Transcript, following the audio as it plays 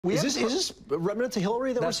Is this remnant to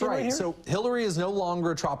Hillary that we're seeing right here? So Hillary is no longer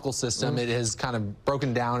a tropical system. It has kind of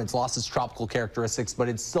broken down. It's lost its tropical characteristics, but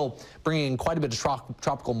it's still bringing quite a bit of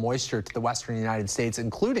tropical moisture to the western United States,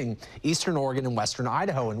 including eastern Oregon and western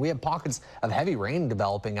Idaho. And we have pockets of heavy rain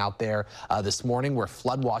developing out there this morning where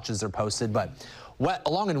flood watches are posted. But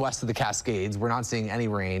along and west of the Cascades, we're not seeing any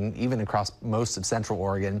rain, even across most of central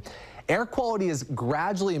Oregon. Air quality is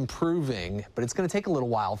gradually improving, but it's going to take a little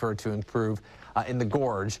while for it to improve in the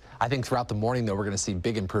gorge. I think throughout the morning, though, we're going to see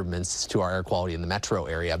big improvements to our air quality in the metro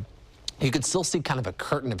area. You could still see kind of a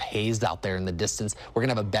curtain of haze out there in the distance. We're going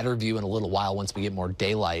to have a better view in a little while once we get more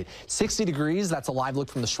daylight. 60 degrees, that's a live look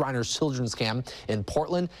from the Shriners Children's Camp in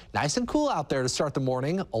Portland. Nice and cool out there to start the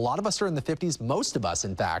morning. A lot of us are in the 50s. Most of us,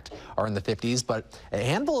 in fact, are in the 50s, but a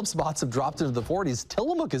handful of spots have dropped into the 40s.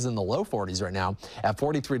 Tillamook is in the low 40s right now at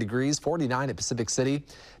 43 degrees, 49 at Pacific City,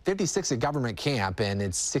 56 at Government Camp, and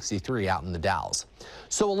it's 63 out in the Dalles.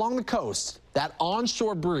 So along the coast, that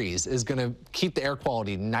onshore breeze is going to keep the air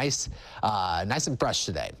quality nice and fresh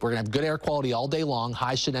today. We're going to have good air quality all day long.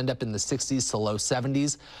 Highs should end up in the 60s to low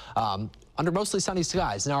 70s. Under mostly sunny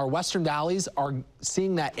skies. Now, our western valleys are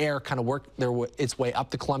seeing that air kind of work its way up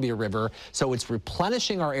the Columbia River, so it's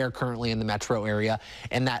replenishing our air currently in the metro area,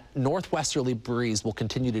 and that northwesterly breeze will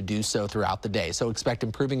continue to do so throughout the day. So expect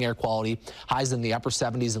improving air quality, highs in the upper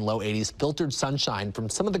 70s and low 80s, filtered sunshine from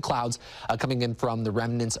some of the clouds coming in from the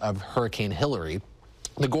remnants of Hurricane Hillary.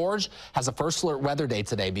 The gorge has a first alert weather day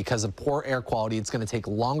today because of poor air quality. It's going to take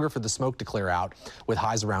longer for the smoke to clear out with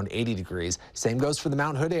highs around 80 degrees. Same goes for the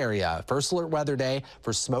Mount Hood area. First alert weather day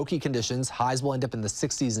for smoky conditions. Highs will end up in the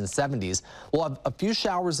 60s and 70s. We'll have a few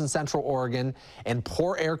showers in central Oregon and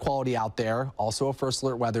poor air quality out there. Also a first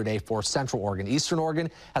alert weather day for central Oregon. Eastern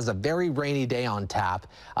Oregon has a very rainy day on tap,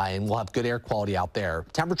 and we'll have good air quality out there.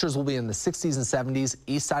 Temperatures will be in the 60s and 70s.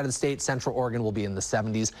 East side of the state, central Oregon will be in the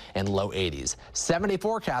 70s and low 80s. 74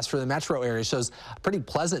 forecast for the metro area shows a pretty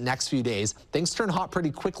pleasant next few days. Things turn hot pretty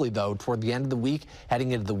quickly, though, toward the end of the week,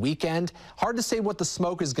 heading into the weekend. Hard to say what the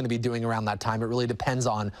smoke is going to be doing around that time. It really depends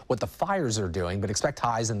on what the fires are doing, but expect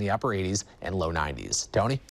highs in the upper 80s and low 90s. Tony?